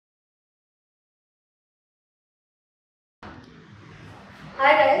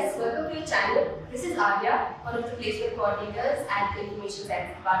Hi guys, welcome to your channel. This is Arya, one of the placement coordinators at the Information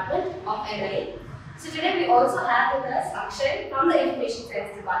Science Department of NIA. So today we also have with us Akshay from the Information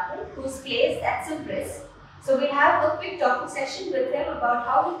Science Department who's placed at Cimpress. So we'll have a quick talking session with him about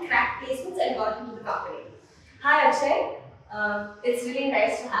how he cracked placements and got into the company. Hi Akshay, it's really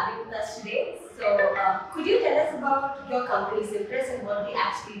nice to have you with us today. So could you tell us about your company Cimpress and what they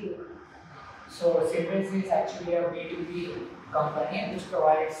actually do? So Cimpress is actually a B2B company which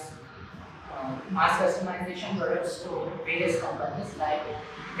provides mass customization products to various companies like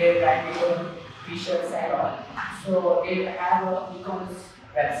their branded t-shirts and all. So they have an e-commerce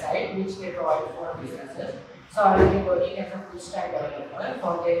website which they provide for businesses. So I will be working as a full stack developer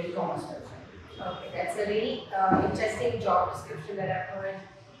for their e-commerce website. Okay, that's a very interesting job description that I've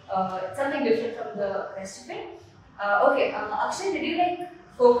heard. Something different from the rest of it. Akshay, did you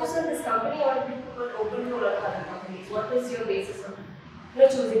focus on this company or did you were open to a lot of other companies? What was your basis of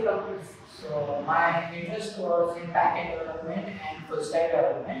choosing companies? So my interest was in backend development and full stack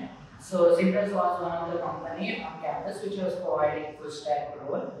development. So Cimpress was one of the company on campus which was providing full stack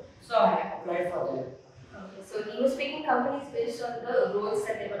role. So I applied for that. Okay, so he was picking companies based on the roles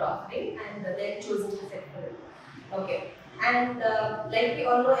that they were offering and then choosing to fit for it. Okay. And like we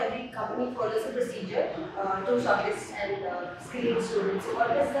all know, every company follows a procedure to shortlist and screen students. So what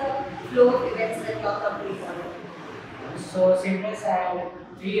was the flow of events that your company followed? So Cimpress had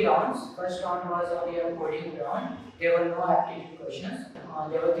 3 rounds. First round was only a coding round. There were no aptitude questions.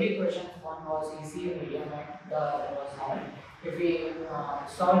 There were 3 questions. One was easy, medium, and the other was hard. If we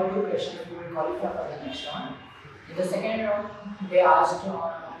solved 2 questions, we will qualify for the next round. In the second round, they asked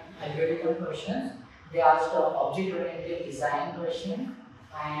algorithm questions. They asked object-oriented design question,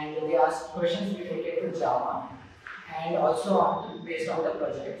 and they asked questions related to Java, and also based on the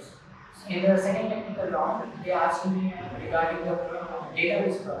projects. In the second technical round, they asked me regarding the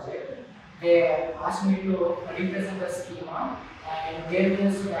database project. They asked me to represent the schema and gave me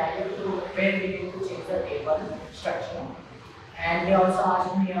a scenario to where we need to change the table structure. And they also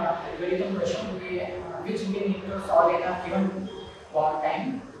asked me an algorithm question which we need to solve in a given one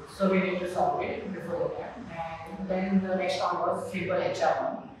time. So we need to solve it before that. And then the next one was simple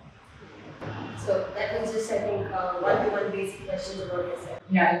HR1. So that was just, I think, one-to-one basic questions about yourself.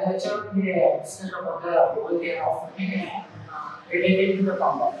 Yeah, in the HR1 they discussed about the role they are offering and related to the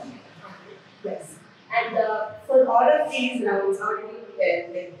company. Yes. And for all of these rounds, how did you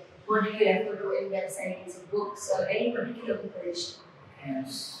prepare? What did you refer to in websites, books, or any particular preparation?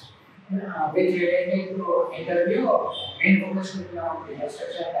 Yes. With related to interview, main focus will be on data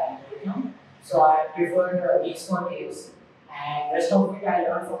structure and algorithm. So I preferred these 4 days, and rest of it I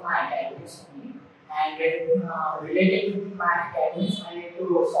learned from my academics only. And related to my academics, I need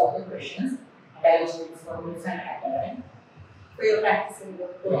to solve the questions, and I use experiments and hackathon. For your practicing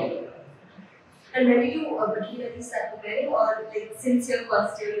work. Yeah. And when did you particularly start preparing, or since you're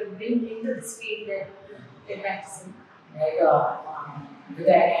first year, you've been into this field and you're practicing? With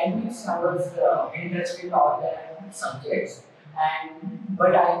the academics, I was interested in all the subjects,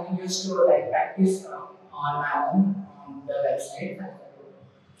 but I used to practice on my own on the website.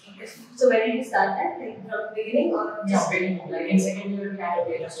 Okay. So when did you start that? From the beginning or just beginning? In second year, we had a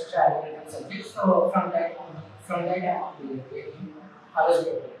data structure algorithm subject. So from that time on, I was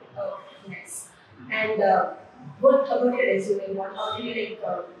good. Oh, nice. And what about your resume? How did you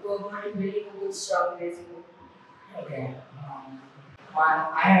go about building a good, strong resume? Okay.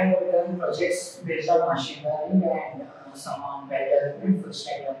 I have done projects based on machine learning and some on web development, full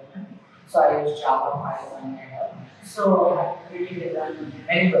stack development. So I use Java, Python, and so I have really done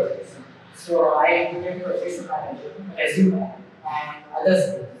many projects. So I included projects in my resume and other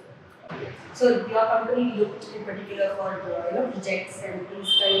skills. So your company looked in particular for projects and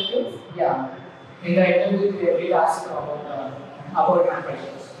these kind of things? Yeah. In the interview, they did ask about my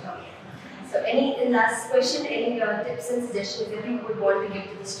projects. So any last question, any tips and suggestions that you would want to give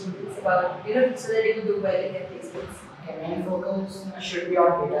to the students about, so that they will do well in their placements? The main focus should be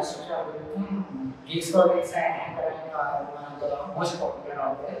on data structure algorithm. Geeks projects and hackathon are one of the most popular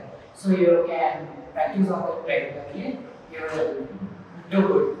out there. So you can practice on that regularly. You will do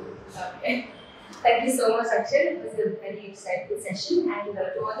good. Okay. Thank you so much, Akshay. It was a very insightful session, and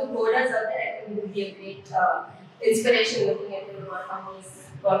to all the coders out there, I think it will be a great inspiration looking at how he's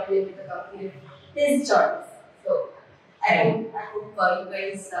got in with the company with his choice. So I hope you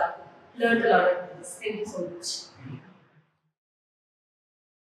guys learned a lot of this. Thank you so much.